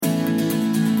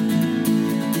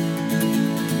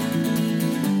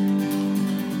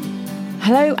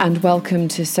Hello and welcome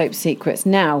to Soap Secrets.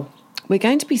 Now, we're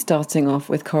going to be starting off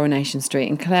with Coronation Street,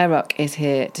 and Claire Ruck is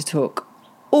here to talk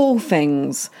all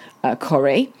things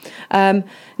Corrie.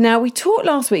 Now, we talked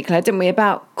last week, Claire, didn't we,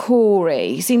 about Corey.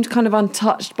 He seemed kind of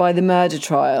untouched by the murder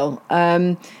trial.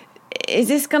 Is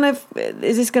this going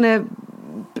to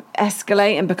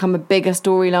escalate and become a bigger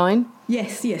storyline?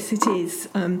 Yes, it is.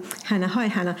 Hannah, hi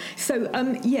Hannah. So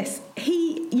yes,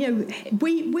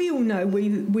 we all know,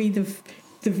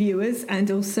 the viewers and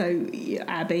also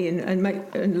Abby and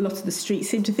a lot of the street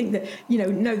seem to think that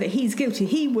know that he's guilty.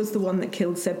 He was the one that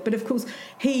killed Seb, but of course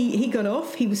he got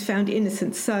off. He was found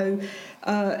innocent. So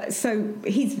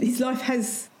his life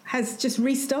has just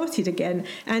restarted again,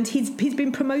 and he's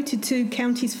been promoted to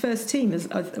county's first team, as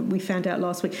we found out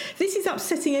last week. This is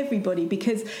upsetting everybody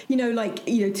because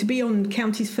to be on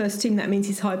county's first team, that means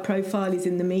he's high profile, he's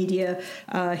in the media,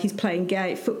 he's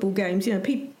playing football games.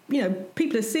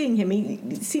 People are seeing him.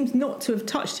 He seems not to have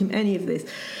touched him, any of this.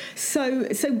 So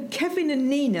Kevin and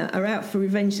Nina are out for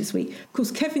revenge this week. Of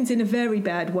course, Kevin's in a very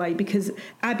bad way because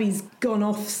Abby's gone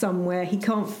off somewhere. He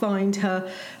can't find her,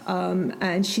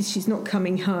 and she's not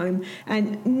coming home.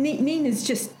 And Nina's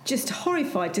just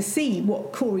horrified to see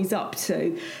what Corey's up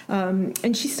to.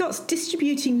 And she starts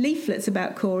distributing leaflets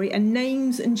about Corey and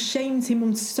names and shames him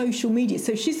on social media.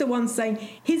 So she's the one saying,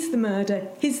 he's the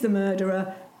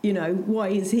murderer. Why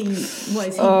is he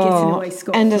getting away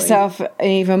scot-free? And herself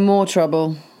even more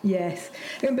trouble. Yes.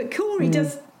 But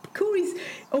Corey's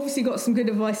obviously got some good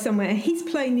advice somewhere. He's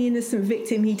playing the innocent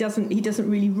victim. He doesn't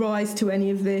really rise to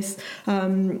any of this.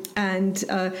 And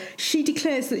she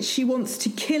declares that she wants to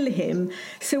kill him.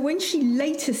 So when she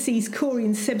later sees Corey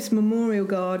in Seb's memorial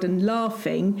garden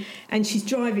laughing and she's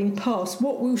driving past,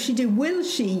 what will she do? Will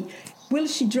she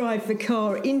drive the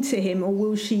car into him, or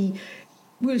will she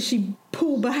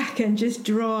pull back and just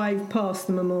drive past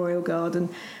the memorial garden?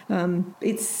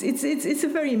 It's a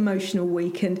very emotional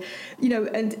week, and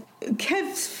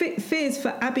Kev's fears for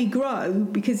Abby grow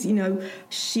because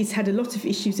she's had a lot of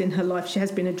issues in her life. She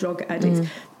has been a drug addict.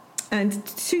 And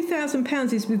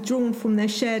 £2,000 is withdrawn from their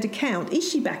shared account. Is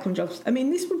she back on drugs? I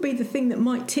mean, this would be the thing that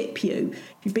might tip you.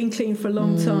 If you've been clean for a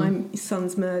long time, your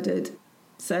son's murdered.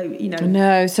 So,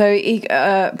 No, so he,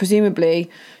 presumably,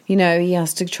 he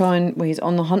has to try and... Well, he's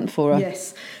on the hunt for her.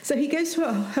 Yes. So he goes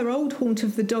to her old haunt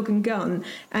of the Dog and Gun,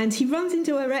 and he runs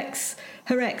into her ex,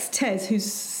 Tez, who's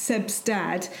Seb's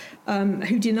dad,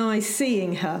 who denies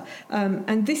seeing her.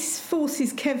 And this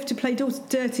forces Kev to play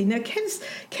dirty. Now, Kev's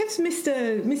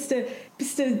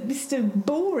Mr.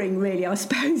 Boring, really, I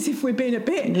suppose, if we're being a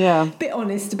bit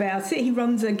honest about it. He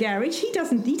runs a garage. He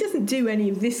doesn't do any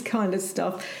of this kind of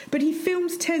stuff, but he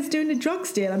films Tez doing a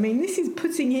drugs deal. I mean, this is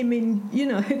putting him in,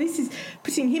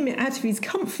 out of his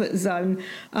comfort zone,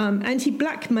 and he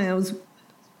blackmails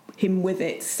him with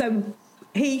it. So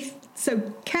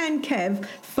can Kev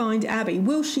find Abby?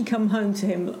 Will she come home to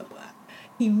him?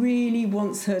 He really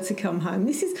wants her to come home.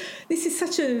 This is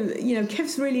such a,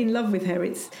 Kev's really in love with her.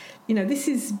 It's, this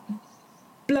is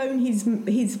blown his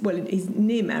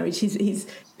near marriage, his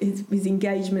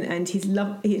engagement and his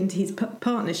love and his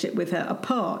partnership with her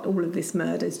apart. All of this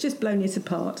murder, it's just blown it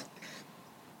apart.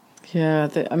 Yeah,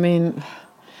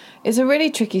 it's a really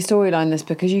tricky storyline, this,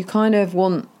 because you kind of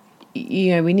want,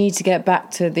 we need to get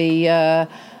back to the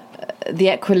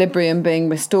equilibrium being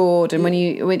restored, and when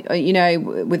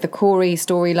with the Corey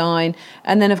storyline,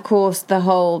 and then of course the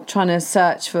whole trying to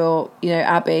search for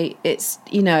Abby, it's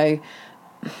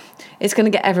it's going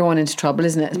to get everyone into trouble,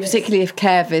 isn't it? Yes. Particularly if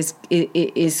Kev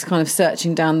is kind of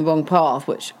searching down the wrong path,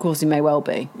 which of course he may well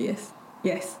be.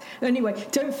 Yes. Anyway,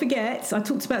 don't forget, I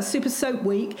talked about Super Soap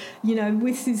Week.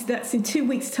 That's in 2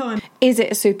 weeks' time. Is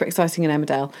it super exciting in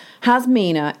Emmerdale?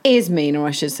 Is Mina,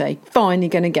 I should say, finally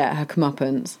going to get her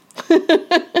comeuppance?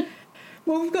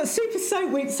 Well, we've got Super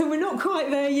Soap Week, so we're not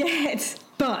quite there yet.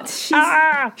 But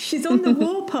she's on the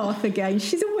warpath again.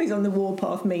 She's always on the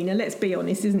warpath, Mina, let's be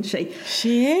honest, isn't she?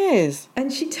 She is.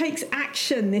 And she takes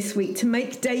action this week to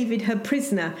make David her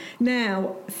prisoner.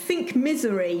 Now, think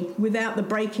Misery without the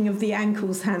breaking of the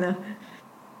ankles, Hannah.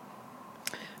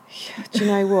 Do you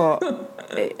know what?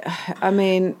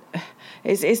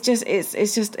 It's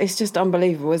just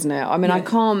unbelievable, isn't it? I mean, yes. I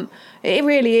can't. It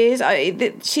really is.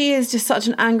 She is just such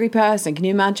an angry person. Can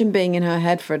you imagine being in her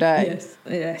head for a day?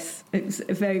 Yes. It's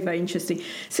very, very interesting.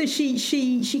 So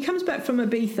she comes back from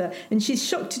Ibiza and she's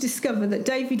shocked to discover that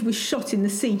David was shot in the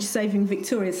siege saving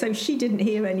Victoria. So she didn't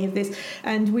hear any of this.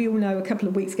 And we all know a couple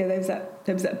of weeks ago there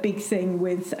was that big thing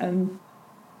with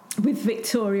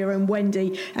Victoria and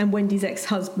Wendy and Wendy's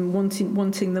ex-husband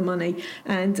wanting the money.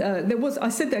 And I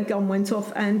said their gun went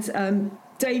off, and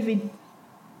David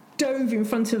dove in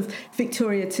front of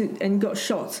Victoria and got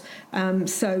shot.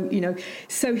 So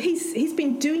he's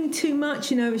been doing too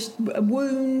much. A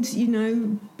wound,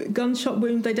 gunshot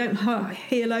wound. They don't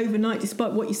heal overnight,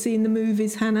 despite what you see in the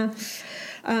movies, Hannah.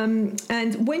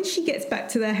 And when she gets back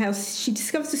to their house, she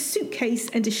discovers a suitcase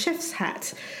and a chef's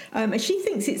hat, and she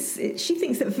thinks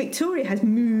that Victoria has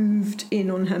moved in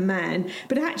on her man,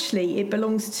 but actually it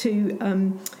belongs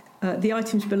to. The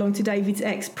items belong to David's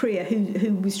ex, Priya,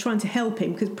 who was trying to help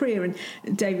him, because Priya and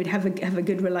David have a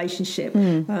good relationship.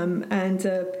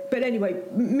 But anyway,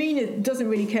 Mina doesn't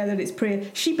really care that it's Priya.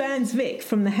 She bans Vic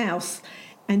from the house,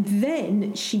 and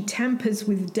then she tampers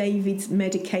with David's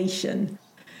medication.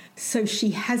 So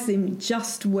she has him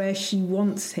just where she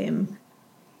wants him,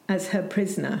 as her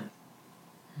prisoner.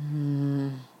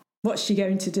 What's she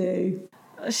going to do?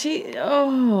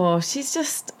 She's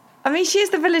just... I mean, she's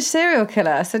the village serial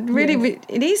killer, so really,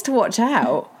 he needs to watch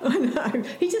out. I know.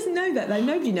 He doesn't know that, though.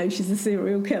 Nobody knows she's a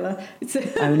serial killer.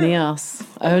 Only us.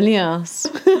 Only us.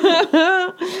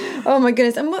 Oh, my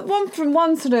goodness. And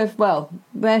one sort of, well,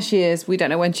 there she is. We don't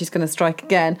know when she's going to strike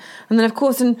again. And then, of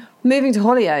course, in moving to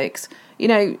Hollyoaks,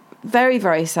 very,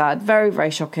 very sad, very, very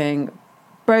shocking.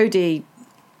 Brodie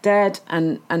dead,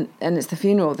 and it's the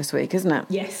funeral this week, isn't it?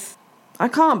 Yes. I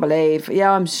can't believe.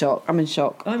 Yeah, I'm shocked. I'm in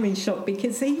shock. I'm in shock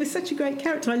because he was such a great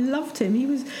character. I loved him. He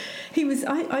was.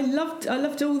 I loved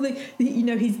all the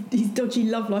his dodgy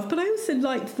love life, but I also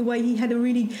liked the way he had a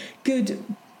really good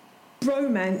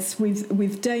bromance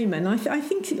with Damon. I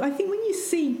think when you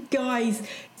see guys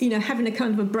having a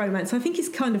kind of a bromance, I think it's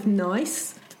kind of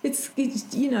nice. It's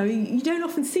you don't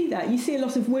often see that. You see a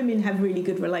lot of women have really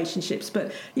good relationships,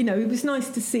 but it was nice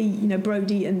to see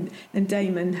Brodie and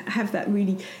Damon have that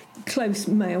really close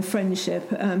male friendship.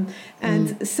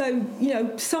 So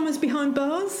Summer's behind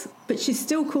bars, but she's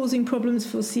still causing problems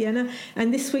for Sienna.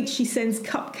 And this week she sends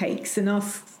cupcakes and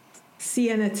asks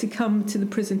Sienna to come to the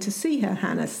prison to see her,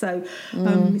 Hannah. So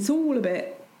it's all a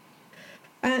bit.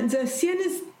 And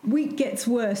Sienna's week gets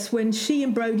worse when she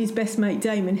and Brodie's best mate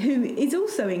Damon, who is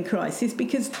also in crisis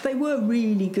because they were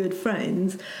really good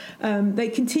friends, they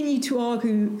continue to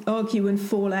argue and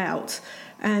fall out.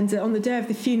 And on the day of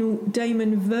the funeral,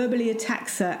 Damon verbally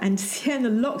attacks her and Sienna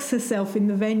locks herself in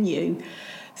the venue.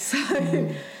 So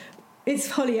it's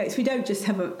Hollyoaks. We don't just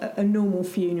have a normal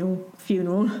funeral.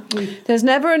 There's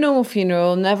never a normal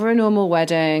funeral, never a normal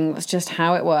wedding. That's just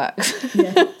how it works.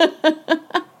 Yeah.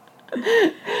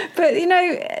 But,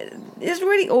 it's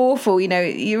really awful.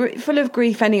 You're full of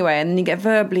grief anyway, and then you get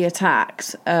verbally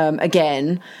attacked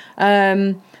again.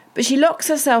 But she locks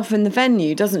herself in the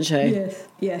venue, doesn't she?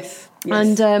 Yes.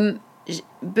 And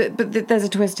but there's a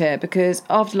twist here, because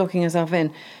after locking herself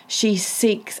in, she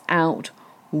seeks out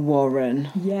Warren.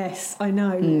 Yes, I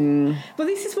know. Well,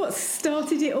 this is what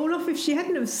started it all off. If she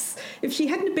hadn't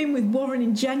have been with Warren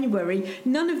in January,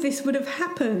 none of this would have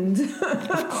happened.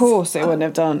 Of course it wouldn't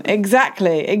have done.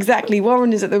 Exactly.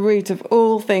 Warren is at the root of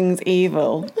all things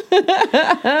evil.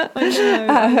 I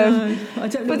know. I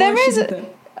don't know. But there is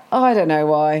I don't know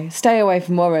why. Stay away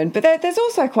from Warren. But there's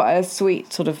also quite a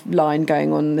sweet sort of line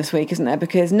going on this week, isn't there?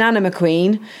 Because Nana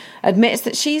McQueen admits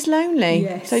that she's lonely.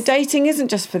 Yes. So dating isn't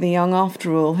just for the young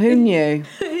after all. Who knew?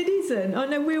 It isn't. I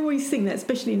know we always think that,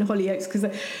 especially in Hollyoaks, because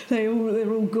they're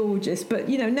all gorgeous. But,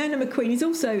 Nana McQueen is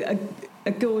also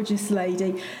a gorgeous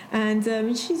lady. And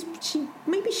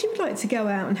maybe she would like to go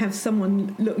out and have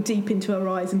someone look deep into her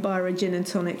eyes and buy her a gin and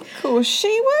tonic. Of course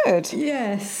she would.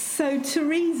 Yes. So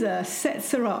Teresa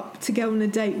sets her up to go on a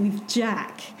date with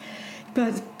Jack.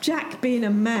 But Jack, being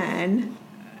a man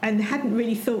and hadn't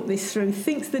really thought this through,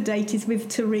 thinks the date is with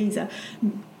Teresa.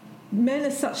 Men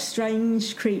are such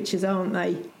strange creatures, aren't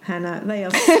they, Hannah? They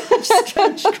are such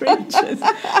strange creatures.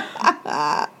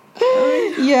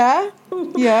 Yeah.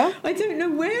 I don't know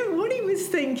what he was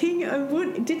thinking.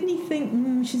 Didn't he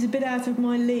think she's a bit out of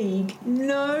my league?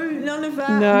 No, none of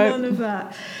that. No. None of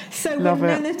that. So Love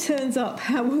when Nana turns up,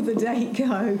 how will the date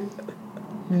go?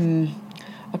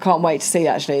 I can't wait to see,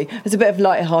 actually. There's a bit of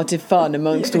light-hearted fun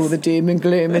amongst all the doom and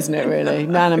gloom, isn't it, really?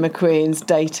 Nana McQueen's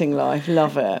dating life.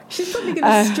 Love it. She's probably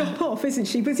going to strop off, isn't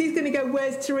she? Because he's going to go,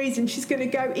 where's Teresa? And she's going to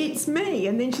go, it's me.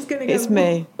 And then she's going to go, it's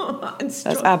me. And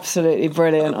That's absolutely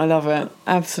brilliant. I love it.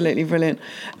 Absolutely brilliant.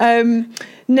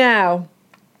 Now,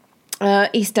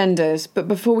 EastEnders. But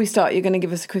before we start, you're going to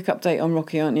give us a quick update on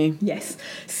Rocky, aren't you? Yes.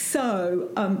 So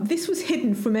this was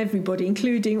hidden from everybody,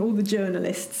 including all the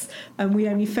journalists, and we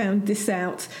only found this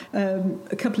out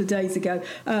a couple of days ago.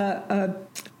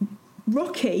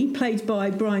 Rocky, played by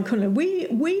Brian Connolly,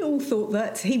 we all thought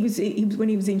that he was when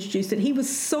he was introduced that he was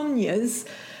Sonia's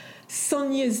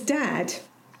dad.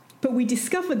 But we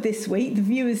discovered this week, the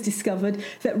viewers discovered,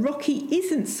 that Rocky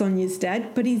isn't Sonia's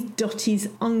dad, but he's Dottie's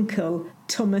uncle,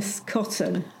 Thomas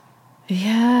Cotton.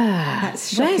 Yeah.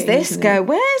 That's shocking,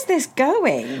 Where's this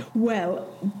going? Well,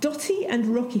 Dottie and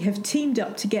Rocky have teamed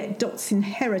up to get Dot's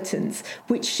inheritance,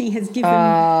 which she has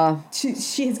given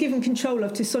she has given control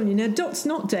of to Sonia. Now, Dot's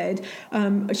not dead.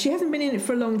 She hasn't been in it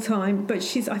for a long time, but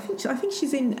I think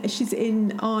she's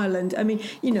in Ireland. I mean,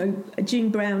 you know, Jean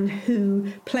Brown,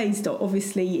 who plays Dot,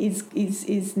 obviously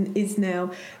is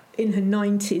now in her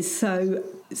 90s.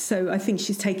 So I think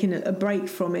she's taken a break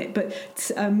from it. But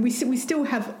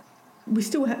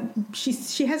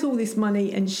she has all this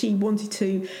money, and she wanted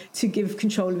to give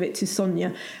control of it to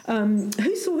Sonia.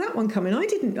 Who saw that one coming? I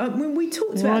didn't. When we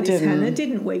talked about this, Hannah,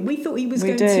 didn't we? We thought he was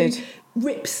going to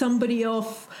rip somebody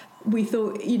off. We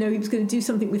thought, you know, he was going to do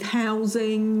something with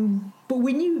housing, but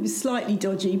we knew it was slightly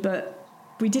dodgy, but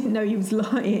we didn't know he was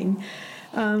lying.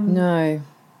 No.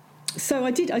 So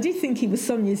I did think he was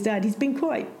Sonia's dad. He's been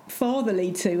quite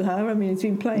fatherly to her. I mean, he's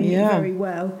been playing it very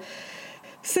well.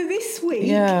 So this week,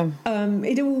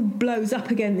 it all blows up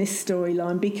again, this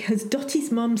storyline, because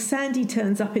Dottie's mum, Sandy,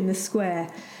 turns up in the square.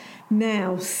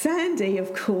 Now, Sandy,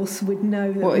 of course, would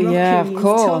know that Rocky is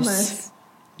Thomas.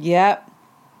 Yep.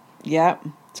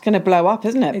 It's going to blow up,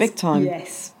 isn't it? Big time.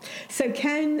 Yes. So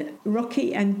can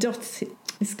Rocky and Dottie...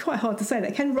 It's quite hard to say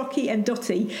that. Can Rocky and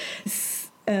Dottie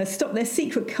stop their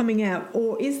secret coming out,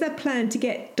 or is their plan to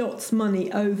get Dot's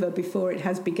money over before it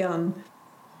has begun?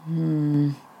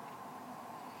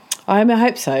 I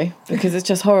hope so, because it's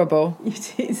just horrible.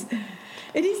 It is.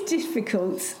 It is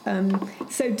difficult.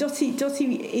 So Dottie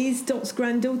is Dot's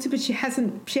granddaughter, but she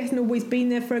hasn't always been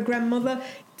there for her grandmother.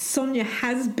 Sonia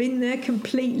has been there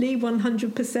completely,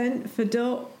 100% for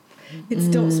Dot. It's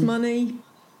Dot's money.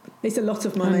 It's a lot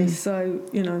of money, so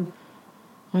you know.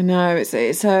 I know it's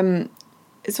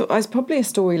probably a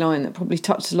storyline that probably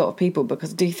touched a lot of people,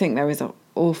 because I do think there is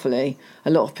awfully a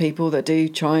lot of people that do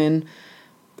try and,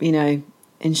 you know,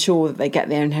 ensure that they get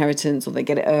their inheritance, or they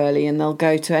get it early, and they'll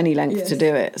go to any length to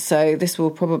do it. So this will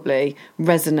probably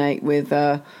resonate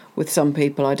with some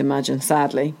people, I'd imagine,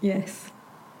 sadly. Yes.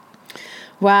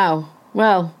 Wow.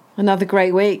 Well, another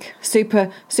great week.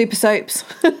 Super soaps.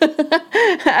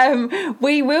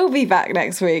 We will be back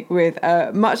next week with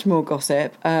much more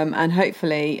gossip, and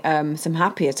hopefully some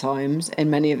happier times in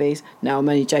many of these. No, I'm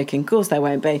only joking. Of course there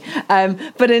won't be.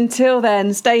 But until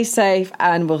then, stay safe,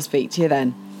 and we'll speak to you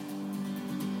then.